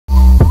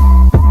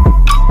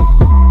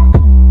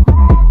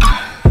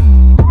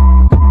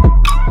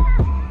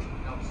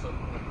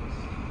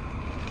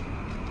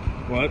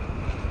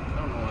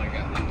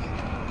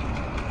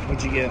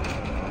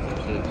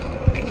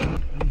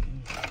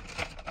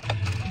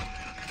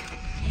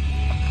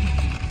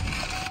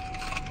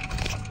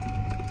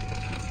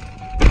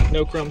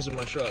No crumbs in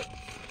my truck.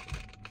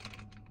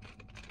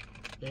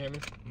 You hear me?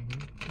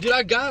 Mm-hmm. Dude,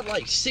 I got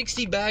like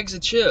 60 bags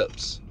of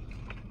chips.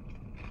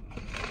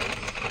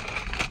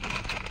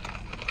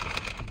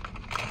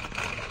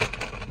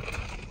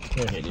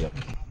 You're an idiot.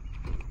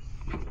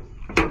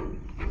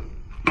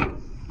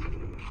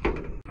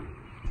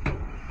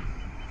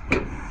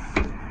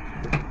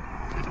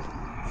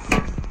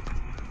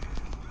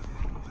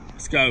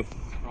 Let's go.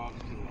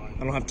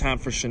 I don't have time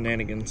for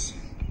shenanigans.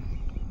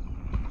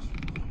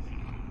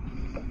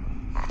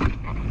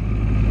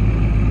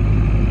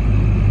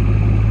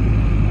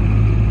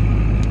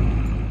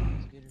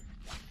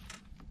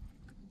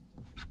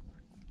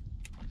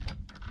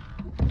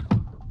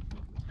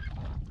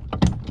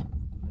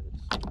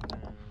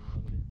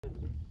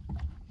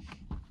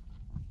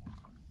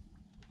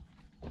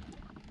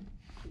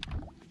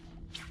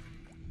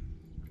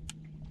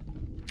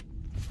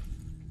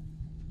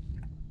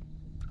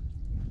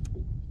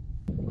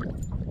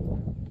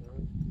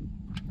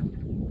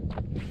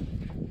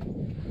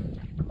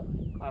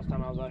 Last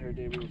time I was out here,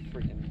 dude, we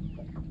were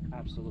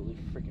absolutely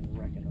freaking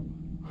wrecking them.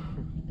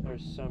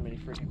 There's so many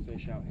freaking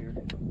fish out here.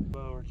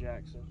 Bo or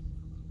Jackson?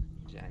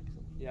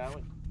 Jackson. Yeah, I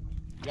went.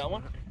 You got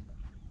one?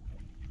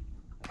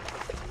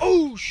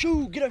 Oh,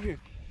 shoot! Get up here!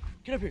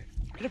 Get up here!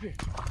 Get up here!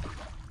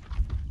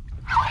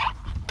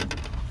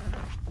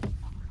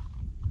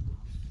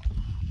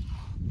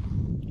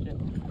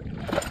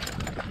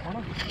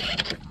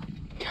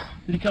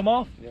 Did he come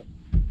off? Yep.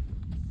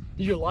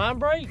 Did your line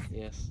break?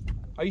 Yes.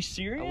 Are you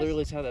serious? I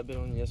literally tied that bit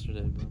on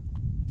yesterday, bro.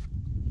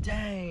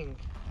 Dang.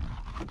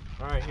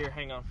 All right, here,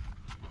 hang on.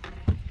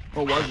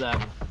 What was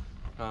that?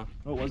 Huh?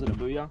 What was it, a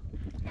booyah?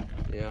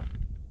 Yeah.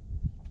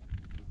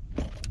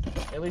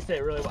 At least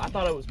it really, I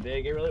thought it was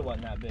big. It really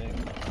wasn't that big.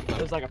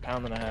 It was like 1.5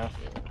 pounds.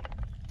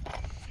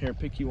 Here,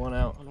 pick you one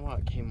out. I don't know why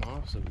it came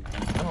off so big.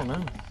 I don't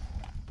know.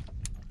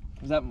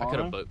 Is that mono? I could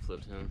have boat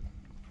flipped him.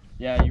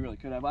 Yeah, you really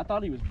could have. I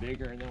thought he was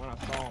bigger, and then when I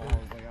saw him, I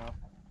was like, oh.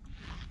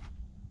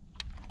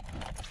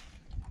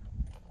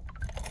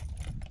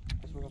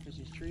 We're gonna fish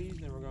these trees,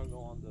 then we're gonna go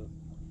on the.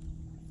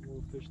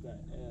 We'll fish that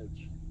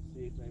edge,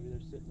 see if maybe they're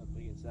sitting up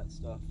against that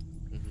stuff.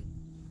 Mm-hmm.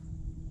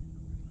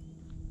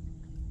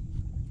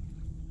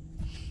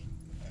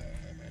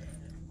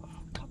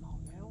 Oh, come on,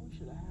 man! We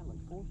should have had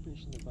like 4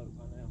 fish in the boat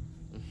by now.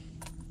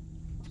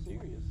 I'm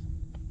serious.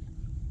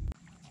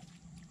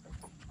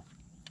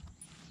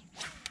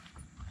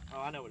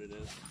 Oh, I know what it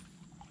is.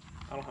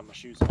 I don't have my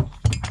shoes off.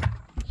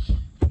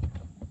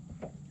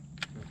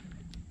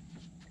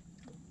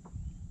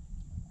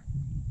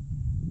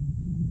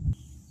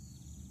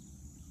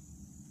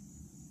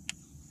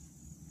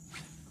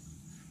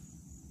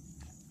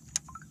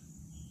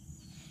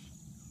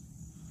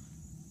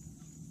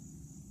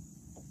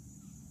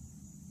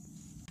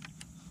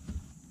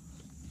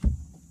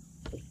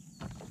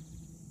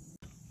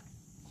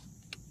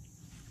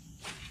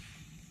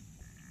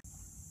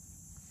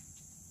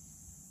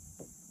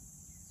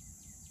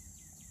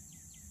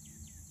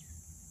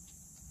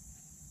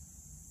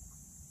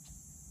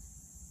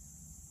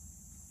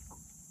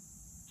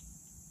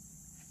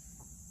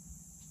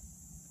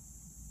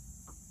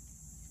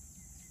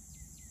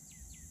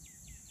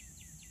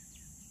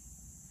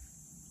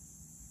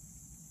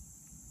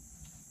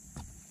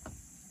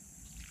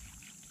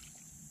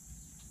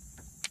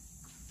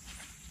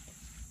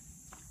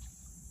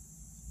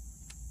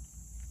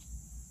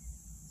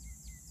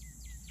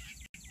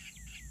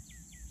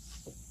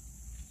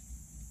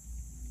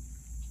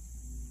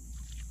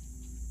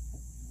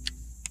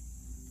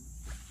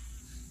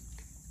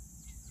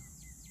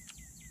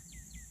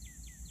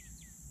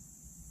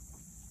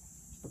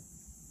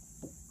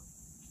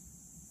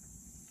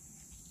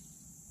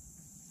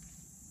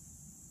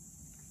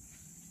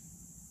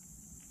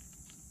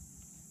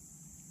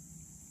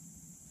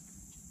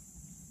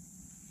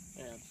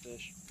 Yeah,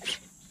 fish.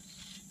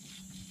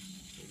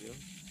 There you go.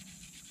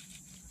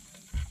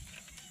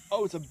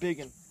 Oh, it's a big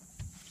one.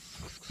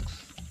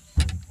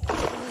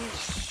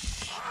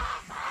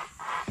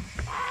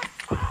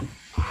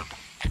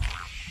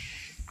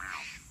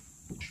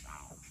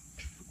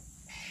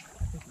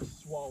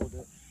 Swallowed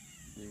it.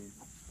 Dude.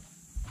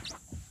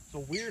 It's a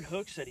weird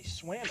hook that he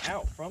swam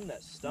out from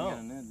that stump.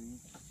 Yeah, man, dude.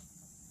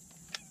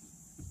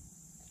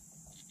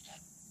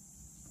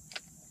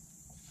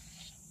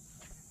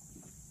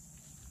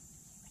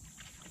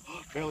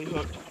 Barely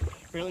hooked.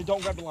 Barely,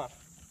 don't grab the line.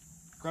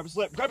 Grab a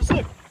slip. Grab a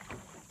slip.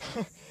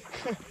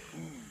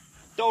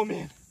 Throw him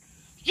in.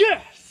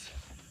 Yes!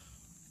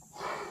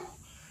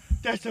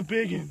 That's a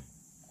big one.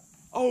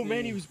 Oh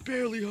man, he was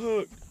barely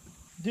hooked.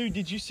 Dude,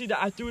 did you see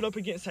that? I threw it up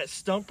against that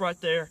stump right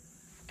there,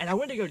 and I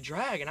went to go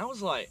drag, and I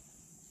was like,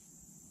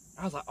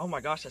 oh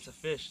my gosh, that's a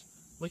fish.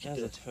 Look at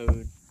this. That's a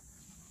toad.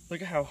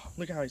 Look at how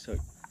he's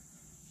hooked.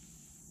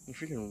 You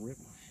freaking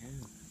ripped my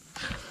hand.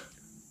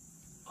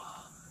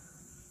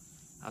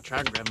 I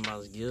tried to grab him by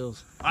his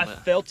gills. I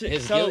felt it.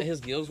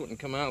 His gills wouldn't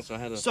come out, so I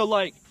had to. So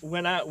like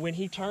when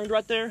he turned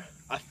right there,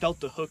 I felt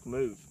the hook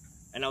move,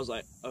 and I was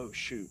like, oh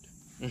shoot,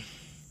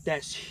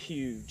 that's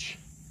huge.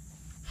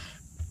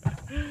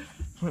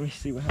 Let me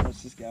see how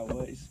much this guy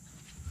weighs.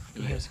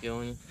 You got a scale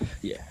on you?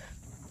 Yeah.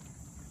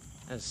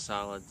 That's a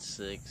solid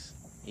 6.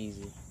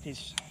 Easy.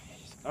 He's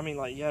I mean,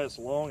 like, yeah, it's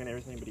long and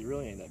everything, but he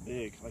really ain't that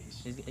big. Like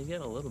He's got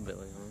a little bit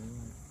like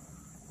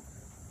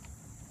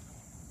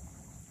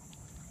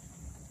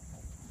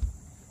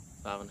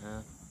on.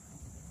 5.5.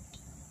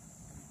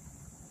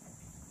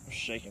 I'm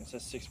shaking. It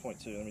says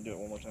 6.2. Let me do it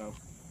one more time.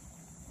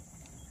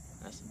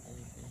 That's a big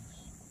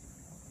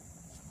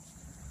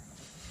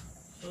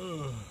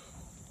fish.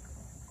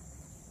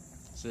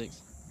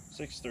 6.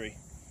 6'3".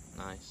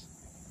 Nice.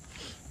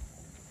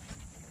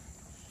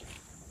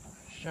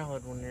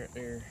 Solid one right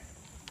there.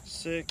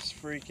 3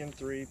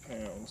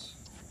 pounds.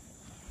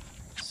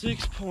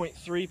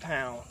 6.3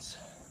 pounds.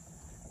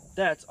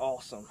 That's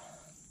awesome.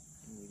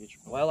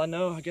 Well, I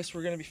know. I guess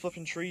we're gonna be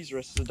flipping trees the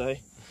rest of the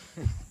day.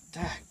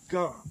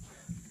 Daggone.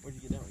 Where'd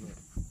you get that one at?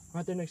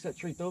 Right there next to that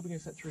tree. Throw up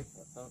against that tree.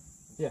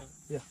 Yeah,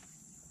 yeah.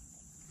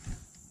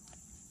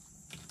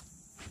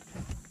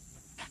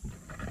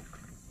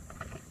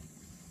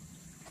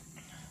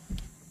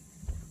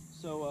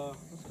 So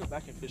let's go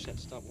back and fish that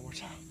stump one more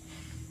time.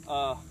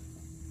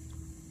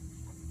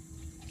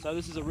 So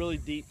this is a really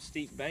deep,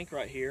 steep bank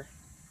right here,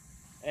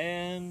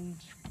 and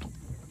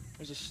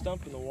there's a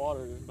stump in the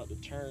water that's about to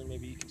turn.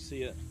 Maybe you can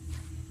see it.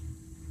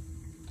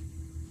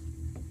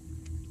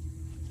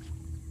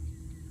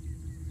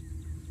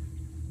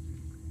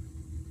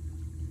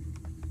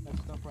 That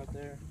stump right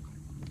there.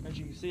 As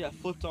you can see, I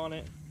flipped on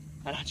it,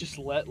 and I just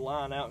let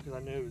line out because I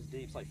knew it was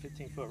deep. It's like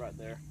 15 foot right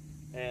there,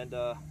 and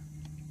I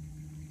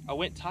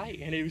went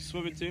tight, and he was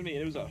swimming to me,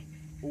 and it was a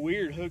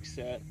weird hook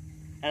set.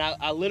 And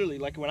I literally,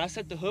 like, when I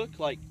set the hook,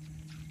 like,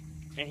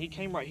 and he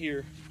came right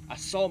here, I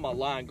saw my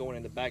line going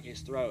in the back of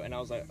his throat, and I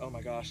was like, oh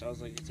my gosh. I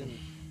was like,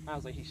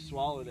 he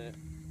swallowed it.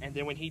 And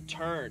then when he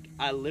turned,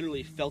 I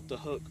literally felt the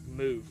hook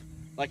move.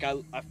 Like,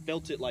 I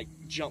felt it, like,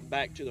 jump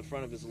back to the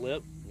front of his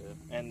lip. Yeah.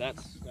 And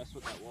that's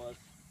what that was.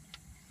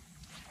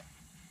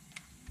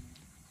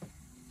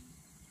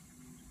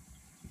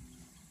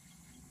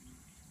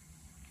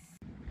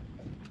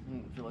 I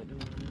don't feel like doing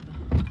that.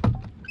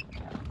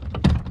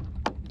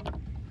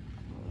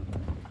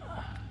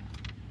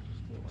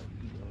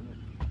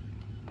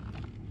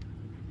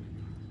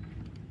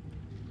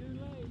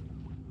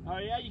 Oh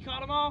yeah, you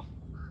caught them all?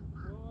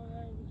 Boy,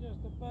 that was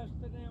just a bust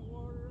in that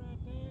water right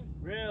there.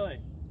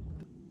 Really?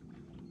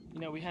 You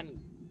know, we hadn't...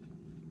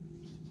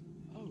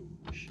 Oh,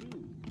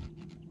 shoot.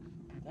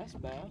 That's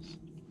bass.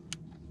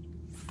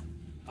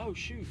 Oh,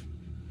 shoot.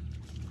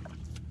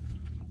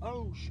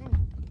 Oh, shoot.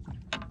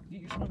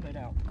 Get your swim bait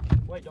out.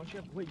 Wait, do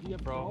you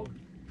have a dog?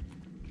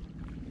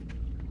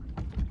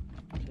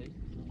 Okay.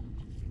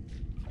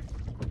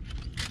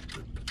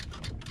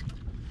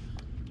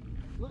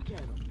 Look at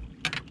him.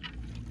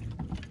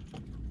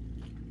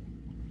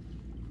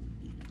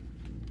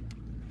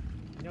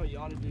 You know what you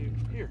ought to do?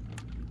 Here,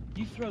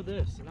 you throw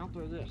this, and I'll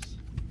throw this.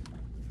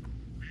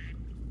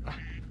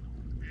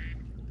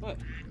 What?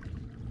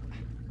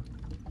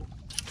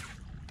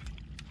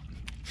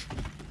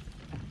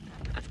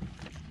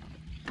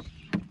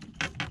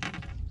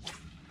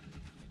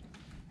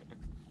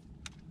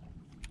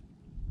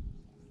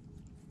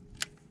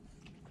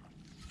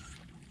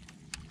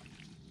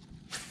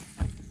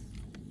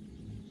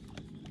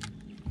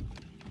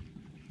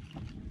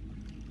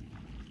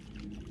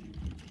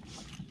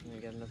 You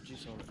got enough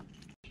juice on it.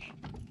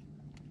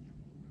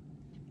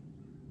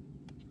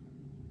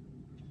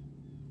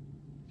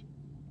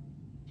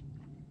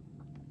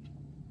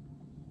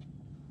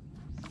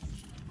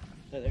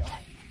 There they are.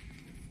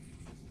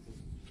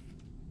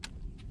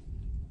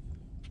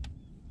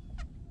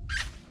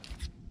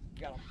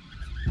 Got him.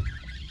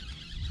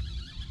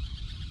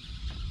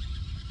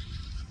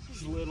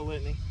 He's little,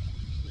 isn't he?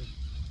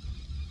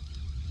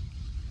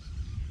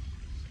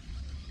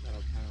 Got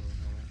a pound on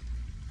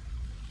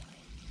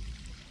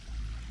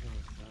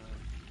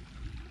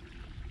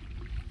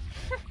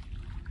it.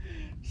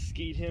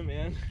 Skeet him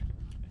in.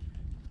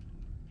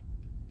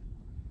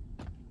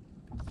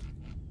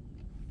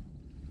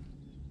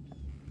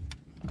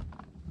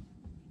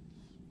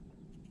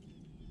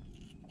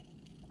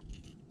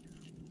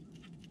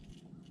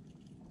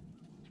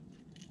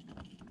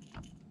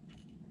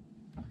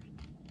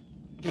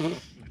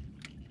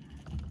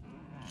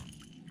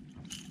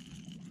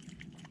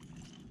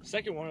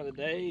 Second one of the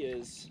day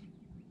is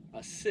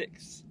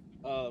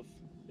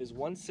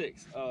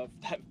 1/6 of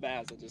that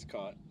bass I just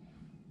caught.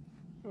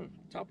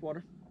 Top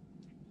water.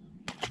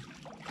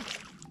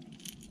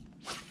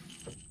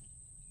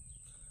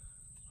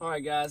 All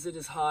right, guys, it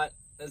is hot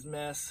as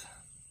mess.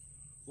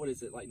 What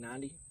is it, like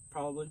 90?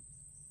 Probably,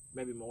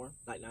 maybe more,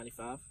 like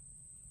 95.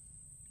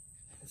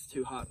 It's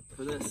too hot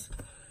for this.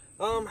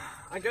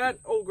 I got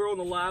old girl in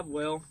the live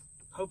well,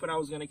 hoping I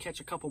was gonna catch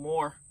a couple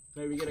more,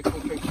 maybe get a cool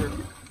picture.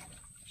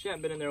 She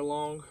hasn't been in there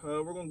long.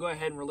 We're gonna go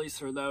ahead and release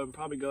her though, and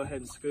probably go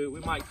ahead and scoot. We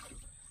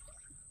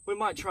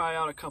might try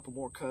out a couple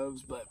more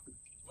coves, but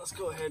let's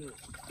go ahead and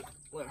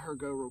let her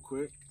go real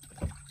quick.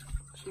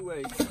 She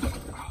weighs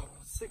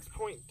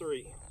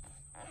 6.3.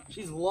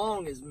 She's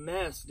long as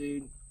mess,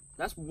 dude.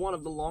 That's one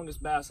of the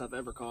longest bass I've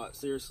ever caught,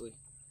 seriously.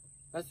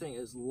 That thing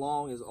is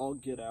long as all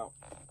get out.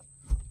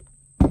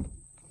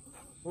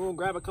 We'll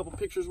grab a couple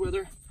pictures with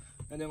her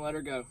and then let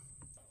her go.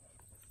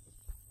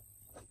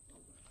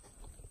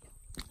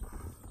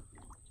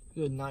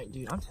 Good night,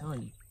 dude. I'm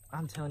telling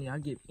you,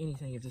 I'd give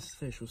anything if this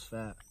fish was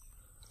fat.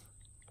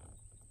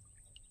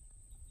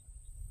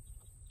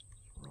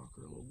 Rock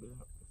her a little bit.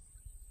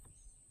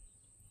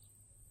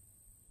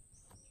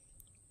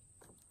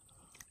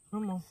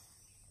 Come on.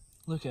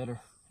 Look at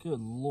her. Good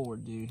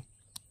Lord, dude.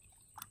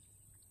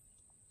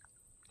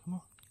 Come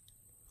on.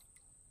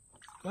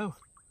 Go.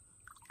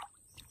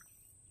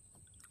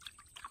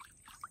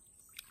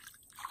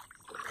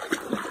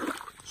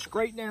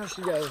 Straight down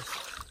she goes.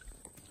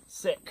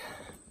 Sick.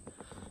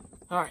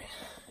 Alright,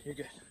 you're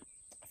good.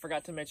 I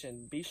forgot to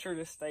mention, be sure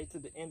to stay to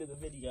the end of the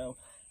video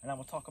and I'm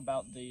going to talk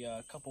about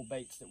the couple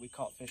baits that we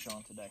caught fish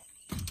on today.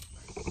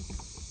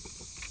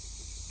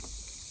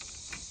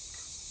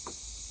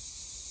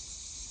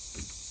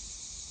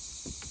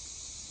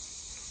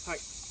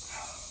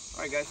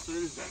 Alright guys, so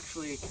this is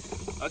actually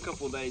a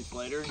couple days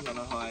later. You don't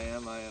know how I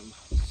am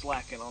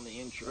slacking on the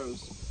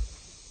intros.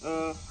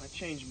 I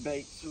changed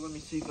bait, so let me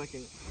see if I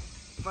can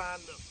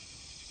find the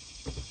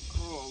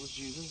crawl I was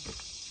using.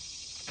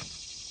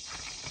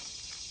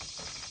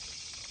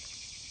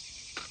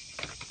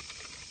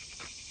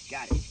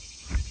 Got it.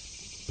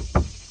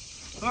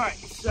 Alright,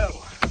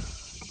 so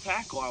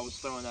tackle I was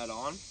throwing that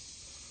on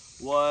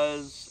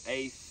was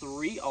a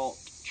 3/0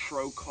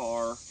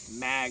 Trocar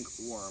mag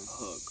worm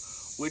hook,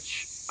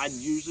 which I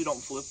usually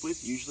don't flip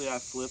with. Usually I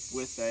flip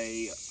with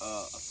a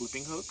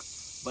flipping hook,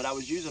 but I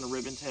was using a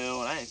ribbon tail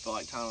and I didn't feel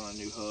like tying on a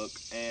new hook,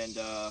 and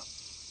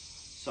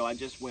so I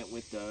just went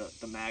with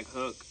the mag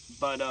hook.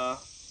 But I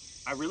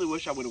really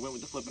wish I would have went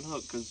with the flipping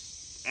hook, because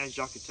as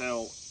y'all could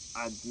tell,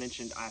 I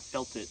mentioned I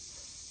felt it.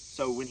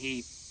 So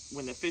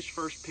when the fish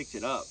first picked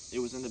it up, it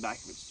was in the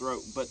back of its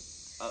throat. But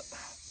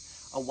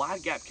a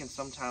wide gap can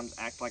sometimes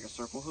act like a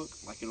circle hook,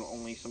 like it'll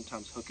only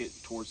sometimes hook it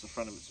towards the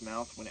front of its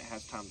mouth when it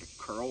has time to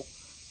curl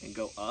and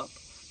go up,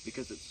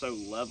 because it's so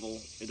level,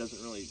 it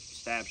doesn't really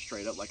stab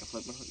straight up like a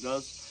flipping hook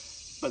does.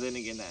 But then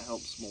again, that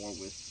helps more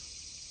with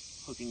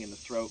hooking in the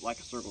throat like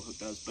a circle hook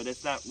does, but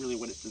it's not really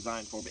what it's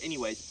designed for. But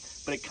anyways,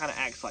 but it kind of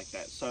acts like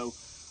that. So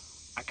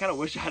I kind of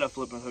wish I had a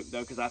flipping hook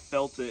though, because I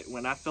felt it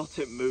when I felt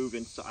it move,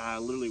 and so I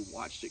literally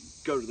watched it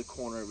go to the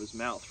corner of his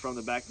mouth, from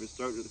the back of his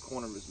throat to the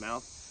corner of his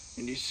mouth,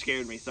 and it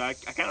scared me. So I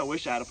kind of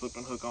wish I had a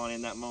flipping hook on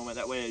in that moment.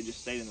 That way it just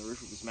stayed in the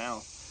roof of his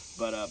mouth.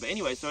 But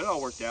anyway, so it all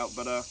worked out.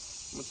 But I'm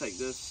gonna take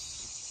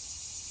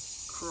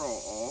this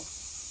crawl off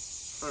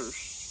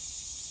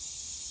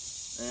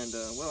first, and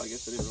well, I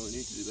guess I didn't really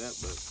need to do that,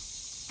 but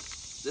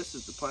this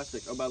is the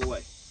plastic. Oh, by the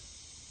way,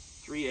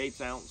 3/8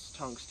 ounce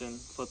tungsten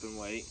flipping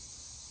weight,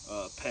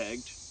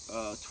 pegged,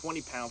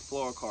 20-pound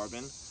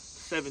fluorocarbon,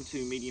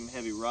 7.2 medium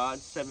heavy rod,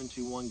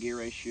 7:1 gear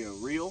ratio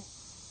reel,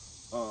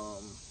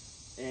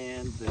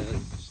 and the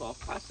soft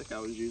plastic I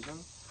was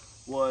using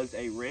was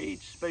a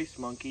Rage Space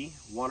Monkey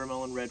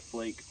Watermelon Red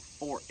Flake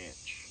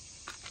 4-inch.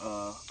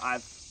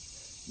 I've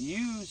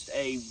used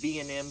a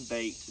V&M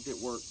bait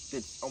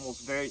that's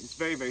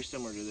very, very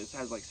similar to this. It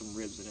has like some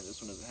ribs in it.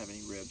 This one doesn't have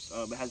any ribs,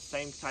 but it has the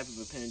same type of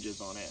appendages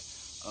on it.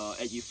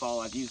 At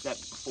Eufaula, I've used that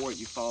before at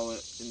Eufaula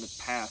in the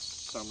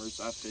past summers.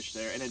 I've fished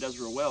there, and it does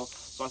real well.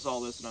 So I saw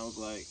this, and I was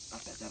like, I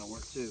bet that'll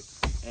work too.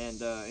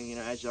 And you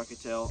know, as y'all could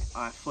tell,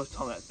 I flipped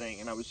on that thing,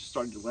 and I was just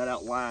starting to let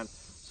out line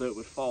so it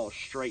would fall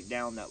straight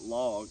down that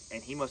log.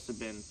 And he must have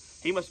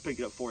picked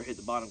it up before it hit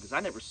the bottom, because I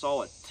never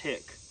saw it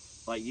tick.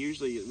 Like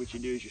usually what you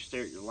do is you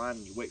stare at your line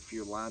and you wait for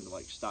your line to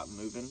like stop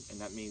moving,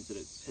 and that means that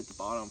it's hit the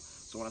bottom.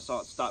 So when I saw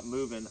it stop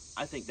moving,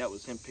 I think that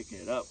was him picking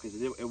it up, because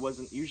it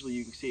wasn't, usually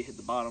you can see it hit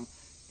the bottom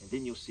and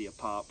then you'll see a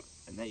pop,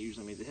 and that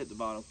usually means it hit the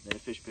bottom, then a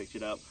fish picked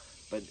it up.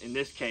 But in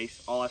this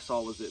case, all I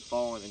saw was it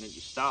falling, and then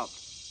just stopped,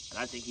 and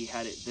I think he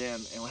had it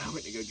then. And when I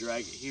went to go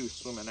drag it, he was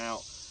swimming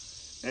out,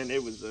 and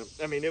it was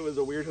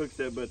a weird hook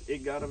set, but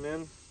it got him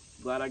in.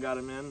 Glad I got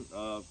him in.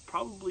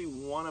 Probably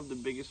one of the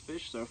biggest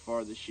fish so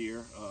far this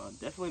year.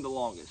 Definitely the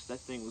longest. That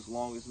thing was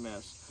long as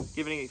mess.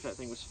 Given if that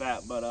thing was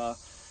fat, but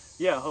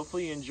yeah,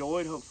 hopefully you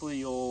enjoyed. Hopefully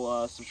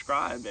you'll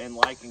subscribe and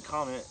like and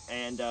comment,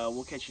 and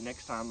we'll catch you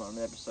next time on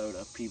an episode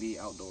of PB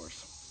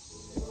Outdoors.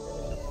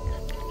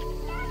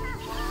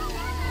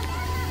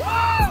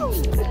 Woo!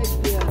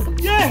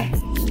 Yeah!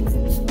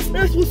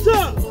 That's what's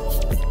up!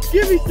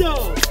 Give me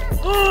some!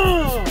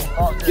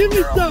 Give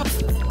me some!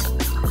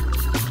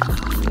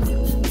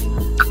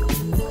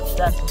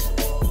 That's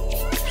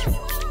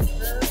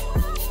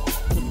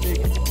the big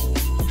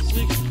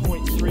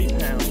 6.3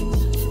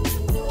 pounds.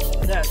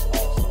 That's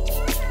awesome.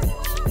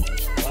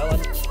 Well,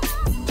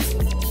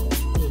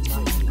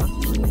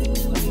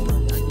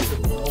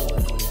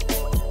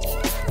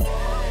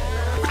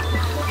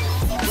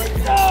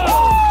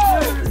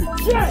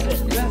 good night.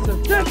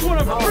 That's what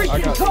I'm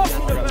freaking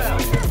talking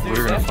about.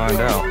 We're gonna find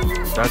out.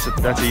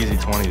 That's easy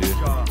 20, dude.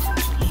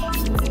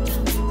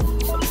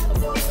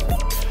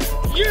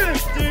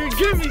 Yes, dude,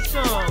 give me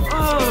some.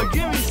 Oh,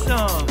 give me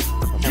some.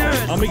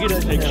 Yes. I'm gonna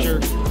get a picture.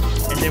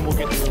 and then we'll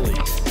get the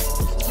release.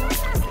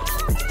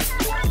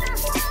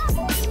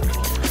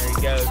 There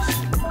he goes.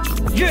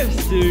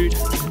 Yes, dude.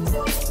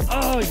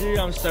 Oh, dude,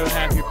 I'm so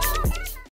happy.